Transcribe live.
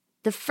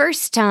The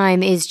First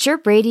Time is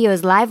CHIRP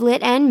Radio's live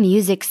lit and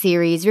music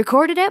series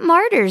recorded at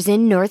Martyrs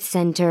in North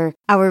Center.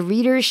 Our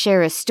readers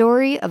share a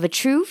story of a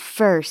true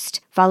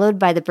first, followed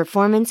by the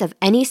performance of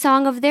any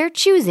song of their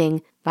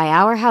choosing by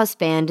our house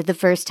band, The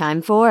First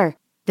Time 4.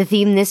 The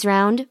theme this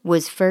round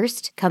was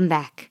First Come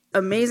Back.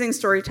 Amazing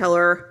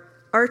storyteller,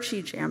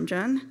 Archy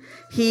Jamjun.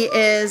 He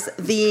is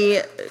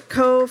the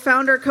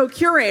co-founder,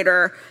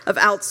 co-curator of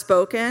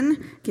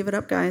Outspoken. Give it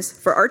up, guys,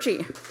 for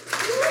Archy.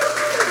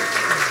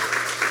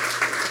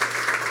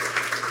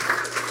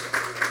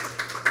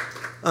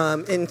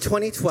 In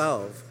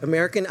 2012,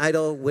 American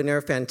Idol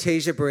winner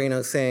Fantasia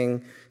Barrino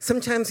sang,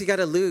 "Sometimes you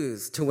gotta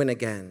lose to win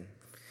again."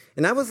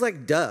 And I was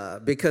like, duh,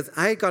 because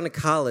I had gone to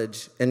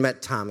college and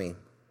met Tommy.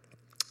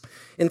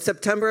 In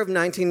September of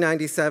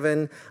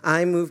 1997,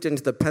 I moved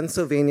into the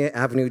Pennsylvania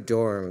Avenue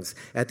dorms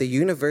at the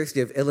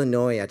University of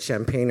Illinois at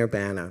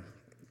Champaign-Urbana.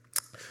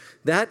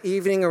 That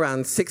evening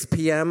around 6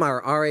 p.m.,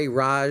 our RA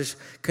Raj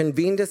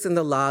convened us in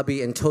the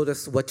lobby and told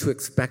us what to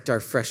expect our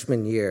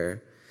freshman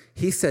year.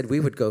 He said we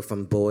would go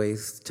from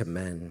boys to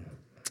men.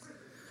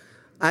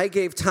 I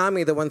gave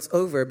Tommy the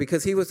once-over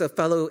because he was a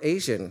fellow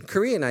Asian,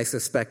 Korean I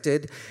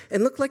suspected,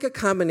 and looked like a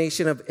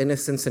combination of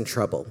innocence and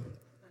trouble.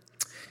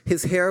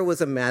 His hair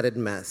was a matted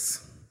mess.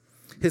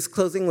 His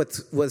clothing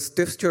was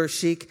thrift store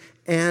chic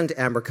and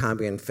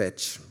Abercrombie &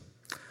 Fitch.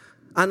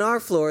 On our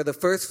floor, the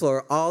first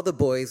floor, all the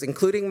boys,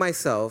 including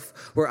myself,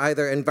 were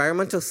either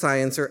environmental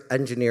science or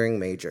engineering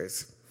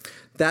majors.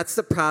 That's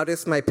the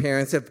proudest my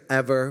parents have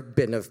ever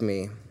been of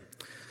me.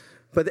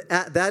 But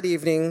that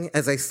evening,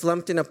 as I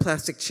slumped in a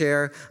plastic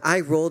chair, I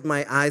rolled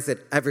my eyes at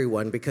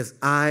everyone because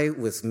I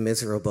was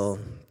miserable.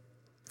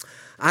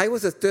 I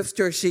was a thrift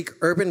store chic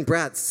urban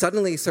brat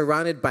suddenly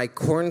surrounded by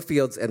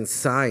cornfields and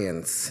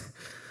science.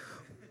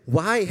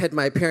 Why had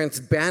my parents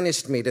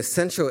banished me to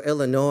central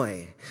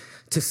Illinois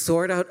to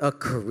sort out a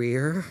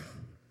career?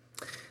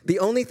 The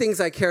only things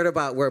I cared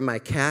about were my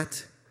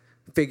cat,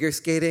 figure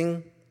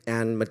skating,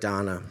 and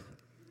Madonna.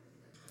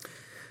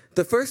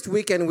 The first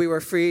weekend we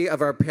were free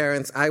of our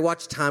parents, I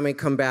watched Tommy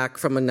come back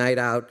from a night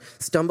out,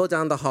 stumble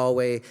down the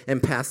hallway,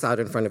 and pass out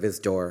in front of his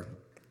door.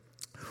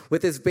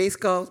 With his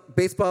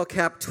baseball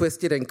cap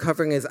twisted and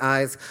covering his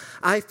eyes,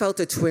 I felt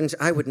a twinge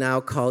I would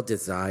now call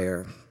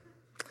desire.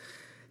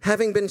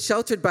 Having been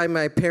sheltered by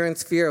my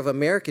parents' fear of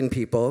American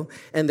people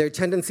and their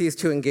tendencies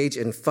to engage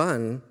in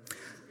fun,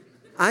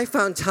 I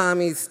found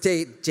Tommy's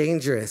state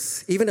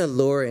dangerous, even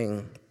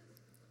alluring.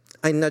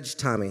 I nudged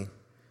Tommy,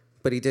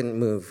 but he didn't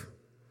move.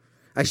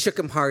 I shook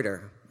him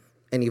harder,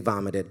 and he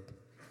vomited.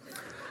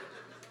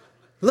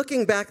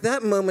 Looking back,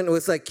 that moment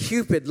was like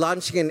Cupid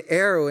launching an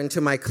arrow into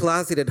my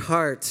closeted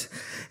heart.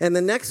 And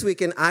the next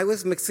weekend, I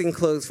was mixing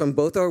clothes from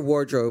both our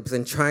wardrobes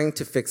and trying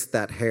to fix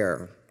that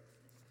hair.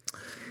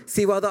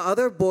 See, while the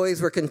other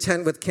boys were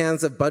content with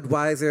cans of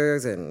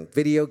Budweisers and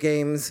video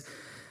games,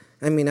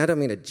 I don't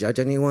mean to judge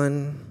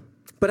anyone,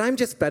 but I'm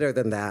just better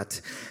than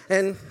that.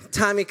 And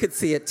Tommy could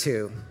see it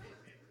too.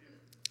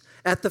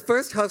 At the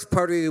first house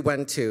party we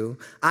went to,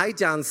 I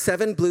downed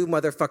 7 blue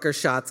motherfucker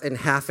shots in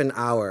half an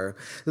hour,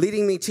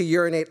 leading me to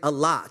urinate a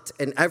lot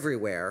and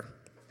everywhere.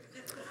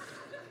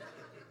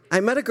 I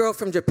met a girl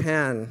from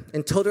Japan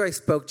and told her I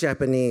spoke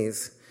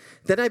Japanese.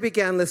 Then I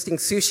began listing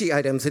sushi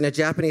items in a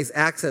Japanese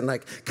accent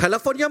like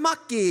California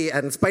maki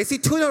and spicy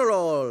tuna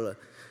roll.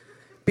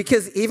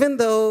 Because even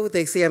though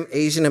they say I'm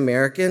Asian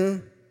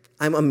American,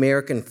 I'm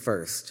American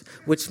first,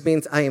 which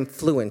means I am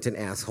fluent in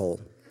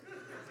asshole.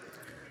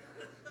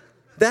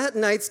 That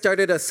night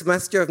started a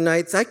semester of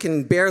nights I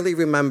can barely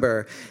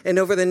remember. And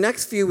over the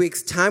next few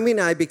weeks, Tommy and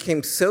I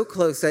became so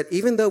close that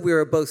even though we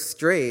were both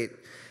straight,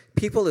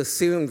 people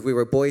assumed we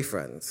were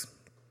boyfriends.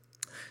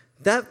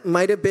 That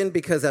might have been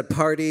because at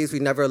parties we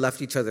never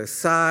left each other's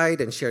side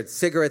and shared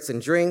cigarettes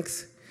and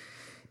drinks.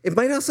 It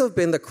might also have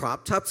been the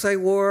crop tops I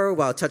wore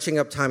while touching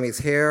up Tommy's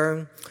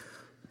hair,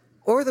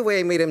 or the way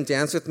I made him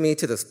dance with me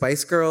to the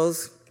Spice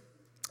Girls.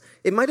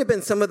 It might have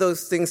been some of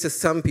those things to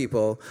some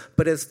people,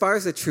 but as far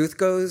as the truth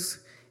goes,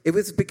 it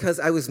was because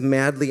I was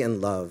madly in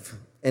love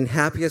and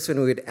happiest when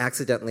we would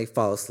accidentally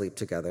fall asleep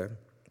together.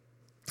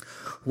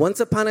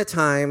 Once upon a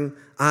time,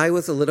 I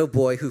was a little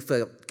boy who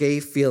felt gay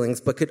feelings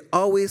but could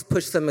always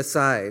push them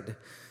aside.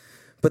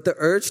 But the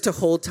urge to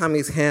hold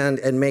Tommy's hand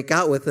and make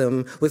out with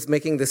him was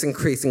making this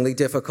increasingly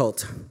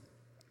difficult.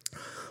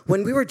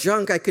 When we were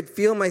drunk, I could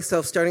feel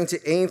myself starting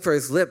to aim for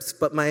his lips,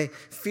 but my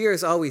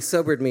fears always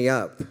sobered me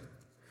up.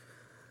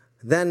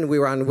 Then we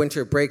were on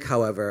winter break,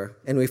 however,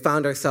 and we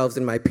found ourselves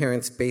in my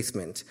parents'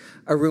 basement,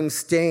 a room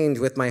stained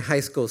with my high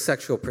school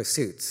sexual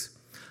pursuits,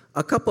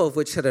 a couple of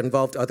which had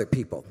involved other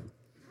people.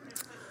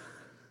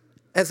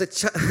 As a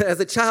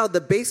child,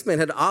 the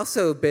basement had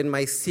also been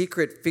my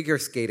secret figure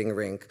skating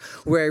rink,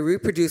 where I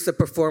reproduced the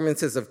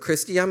performances of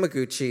Christy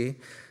Yamaguchi,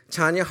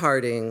 Tanya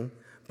Harding,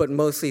 but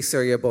mostly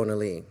Surya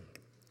Bonali.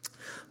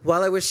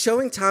 While I was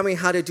showing Tommy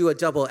how to do a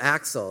double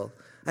axel,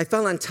 I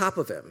fell on top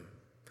of him.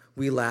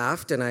 We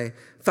laughed, and I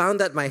found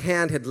that my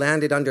hand had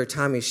landed under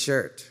Tommy's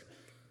shirt.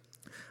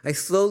 I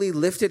slowly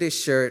lifted his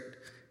shirt,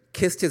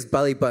 kissed his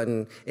belly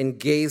button, and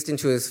gazed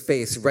into his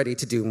face, ready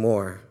to do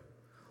more.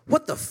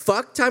 "What the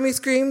fuck?" Tommy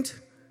screamed.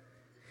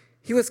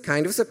 He was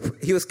kind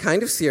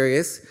of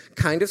serious,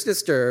 kind of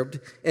disturbed,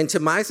 and to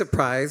my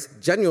surprise,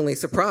 genuinely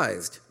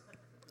surprised.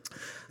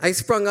 I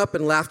sprung up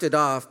and laughed it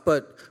off,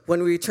 but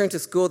when we returned to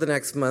school the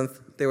next month,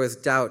 there was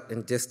doubt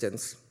and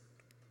distance.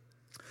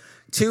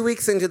 2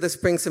 weeks into the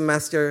spring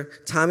semester,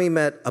 Tommy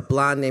met a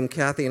blonde named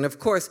Kathy, and of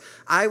course,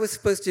 I was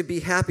supposed to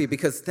be happy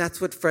because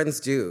that's what friends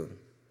do.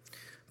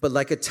 But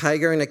like a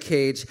tiger in a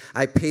cage,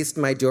 I paced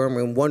my dorm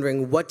room,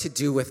 wondering what to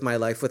do with my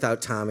life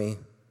without Tommy.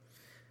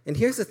 And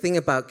here's the thing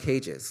about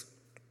cages.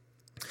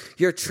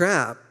 You're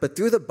trapped, but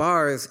through the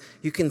bars,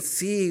 you can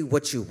see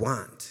what you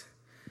want.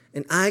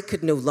 And I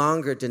could no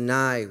longer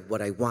deny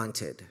what I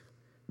wanted.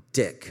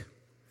 Dick.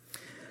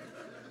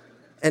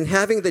 And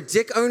having the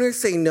dick owner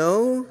say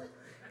no,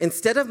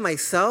 instead of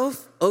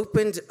myself,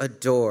 opened a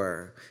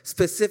door,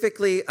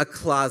 specifically a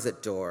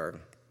closet door.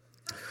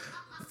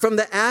 From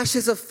the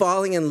ashes of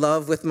falling in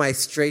love with my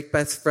straight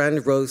best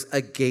friend rose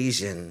a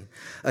Gaysian,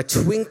 a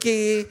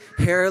twinkie,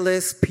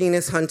 hairless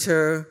penis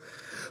hunter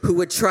who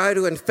would try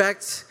to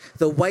infect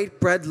the white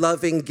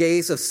bread-loving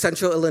gays of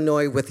Central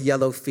Illinois with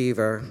yellow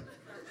fever.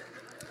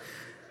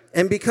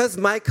 And because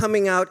my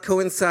coming out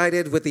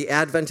coincided with the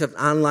advent of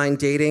online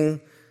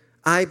dating,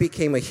 I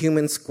became a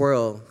human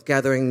squirrel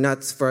gathering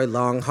nuts for a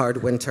long,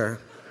 hard winter.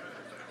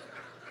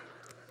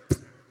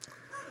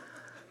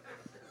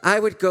 I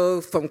would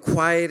go from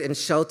quiet and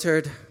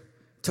sheltered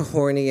to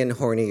horny and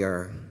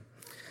hornier.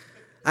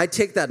 I'd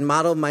take that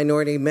model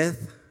minority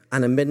myth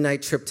on a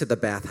midnight trip to the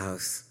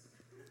bathhouse.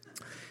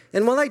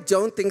 And while I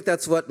don't think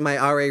that's what my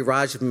R.A.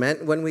 Raj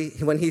meant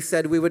when he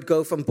said we would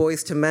go from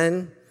boys to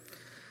men,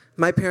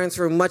 my parents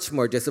were much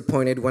more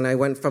disappointed when I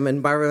went from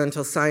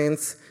environmental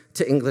science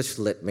to English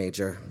lit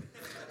major.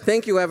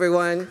 Thank you,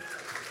 everyone.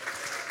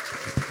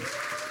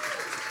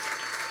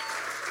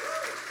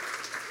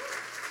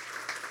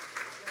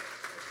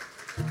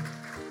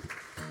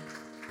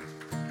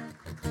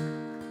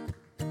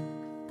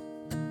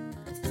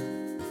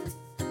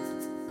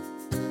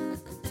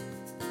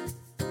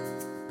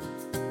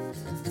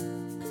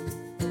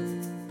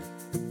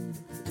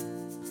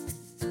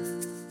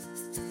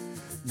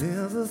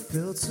 Never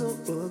felt so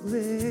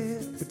ugly,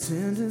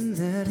 pretending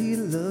that he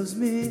loves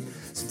me.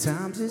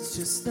 Sometimes it's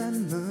just that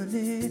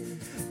money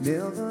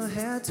never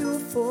had to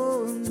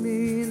afford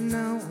me.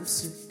 Now I'm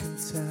sick and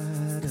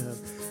tired of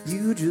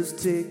you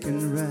just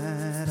taking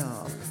right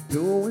off,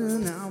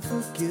 knowing I'll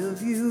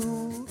forgive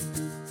you.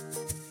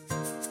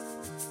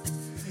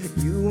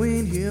 You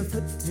ain't here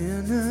for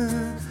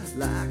dinner,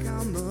 like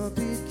I'm a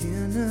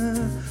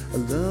beginner. I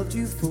loved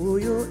you for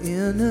your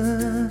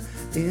inner,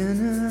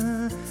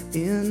 and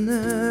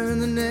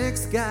the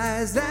next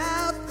guy's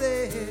out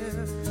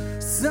there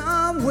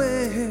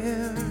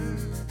somewhere.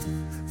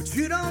 But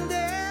you don't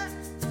dare,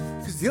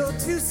 'cause you're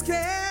too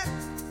scared.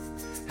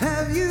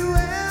 Have you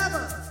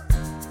ever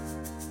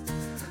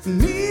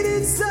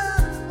needed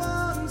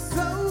someone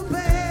so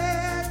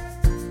bad,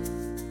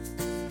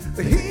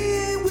 but he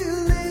ain't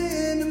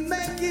willing to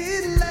make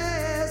it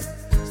last?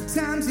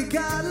 Sometimes you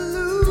gotta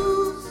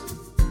lose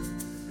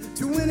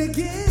to win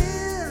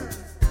again.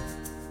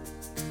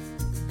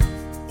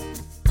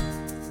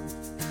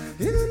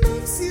 And it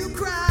makes you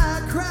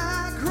cry,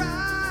 cry,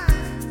 cry,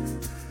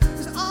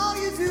 'cause all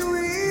you do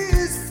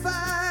is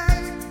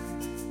fight.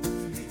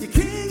 You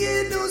can't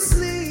get no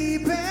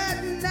sleep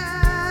at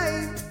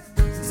night.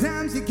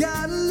 Sometimes you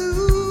gotta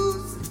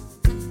lose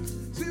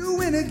to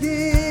win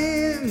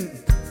again.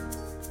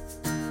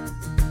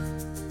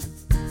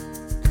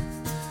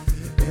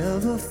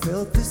 Ever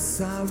felt this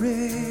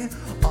sorry?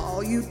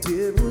 All you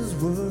did was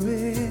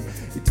worry.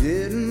 You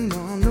didn't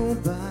want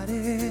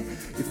nobody.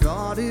 You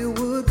thought it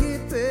would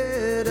get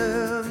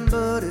better,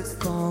 but it's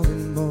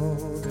falling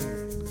more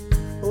than,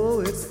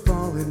 oh, it's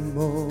falling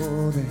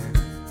more than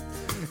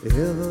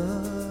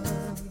ever.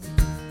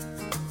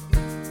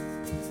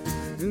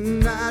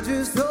 And I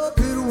just hope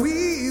that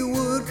we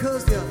would,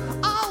 'cause you're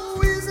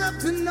always up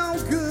to no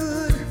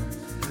good.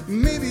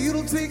 Maybe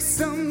it'll take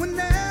someone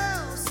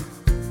else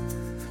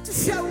to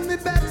show me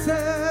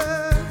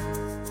better.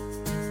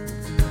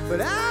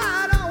 But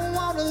I don't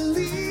want to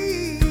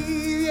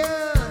leave you.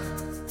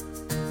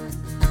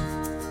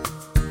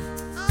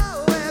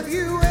 Oh, have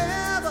you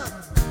ever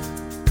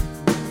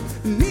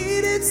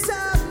needed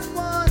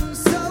someone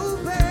so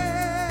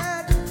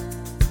bad,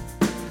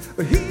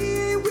 but he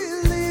ain't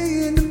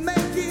willing to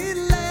make it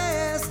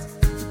last?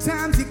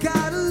 Sometimes you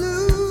gotta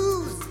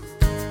lose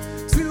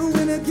to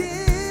win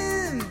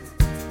again.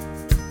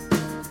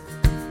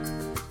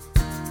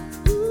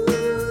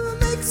 Ooh,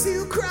 makes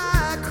you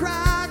cry, cry.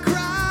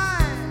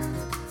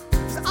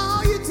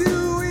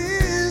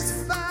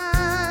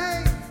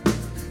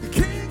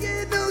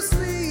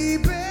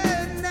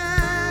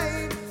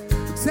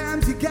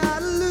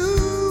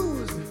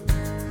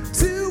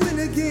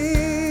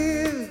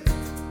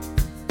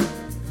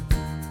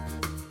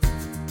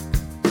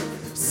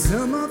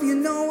 Some of you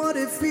know what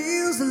it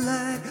feels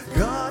like.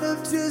 Caught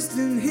up just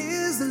in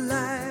his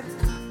life.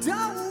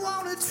 Don't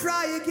want to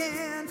try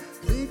again.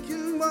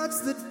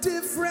 what's the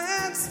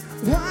difference?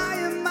 Why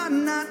am I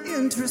not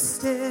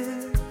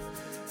interested?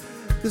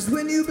 'Cause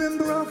when you've been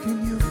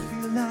broken, you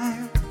feel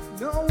like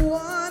no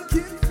one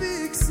can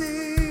fix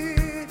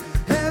it.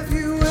 Have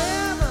you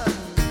ever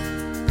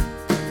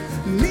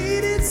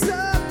needed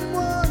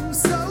someone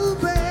so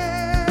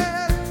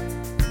bad,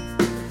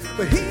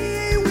 but he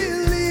ain't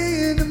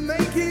willing to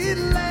make it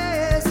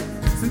last?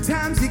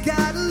 Sometimes you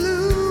gotta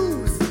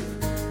lose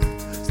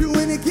to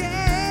win again.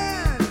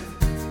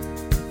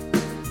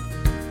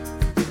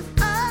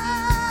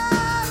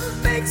 Oh, it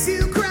makes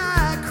you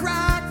cry,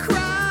 cry,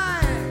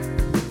 cry,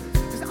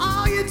 'cause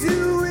all you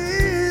do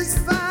is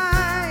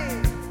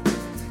fight.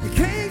 You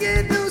can't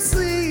get no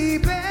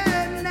sleep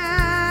at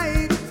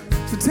night.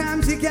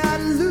 Sometimes you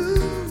gotta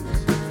lose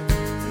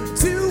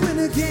to win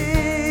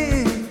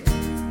again.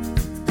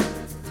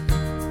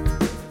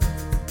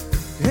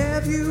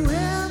 Have you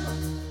ever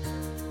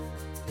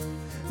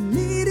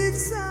needed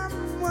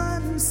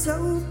someone so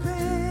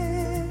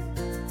bad,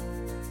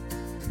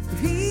 but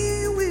he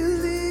ain't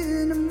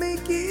willing to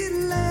make it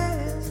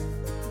last?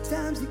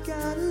 Sometimes you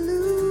gotta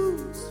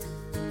lose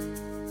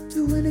to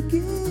win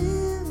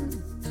again.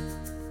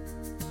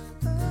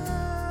 Oh,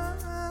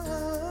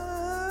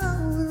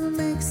 it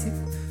makes you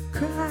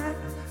cry,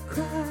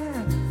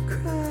 cry,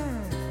 cry,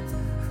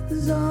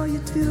 'cause all you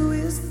do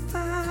is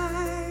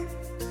fight.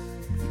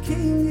 You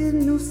can't get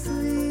no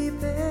sleep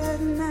at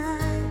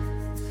night.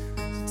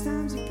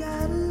 Sometimes you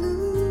gotta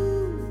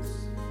lose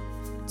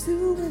to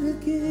win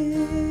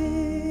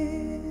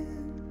again.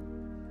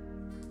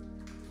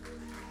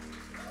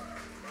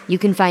 You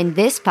can find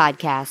this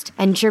podcast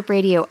and Chirp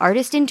Radio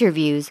artist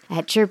interviews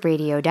at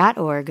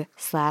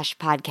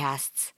chirpradio.org/podcasts.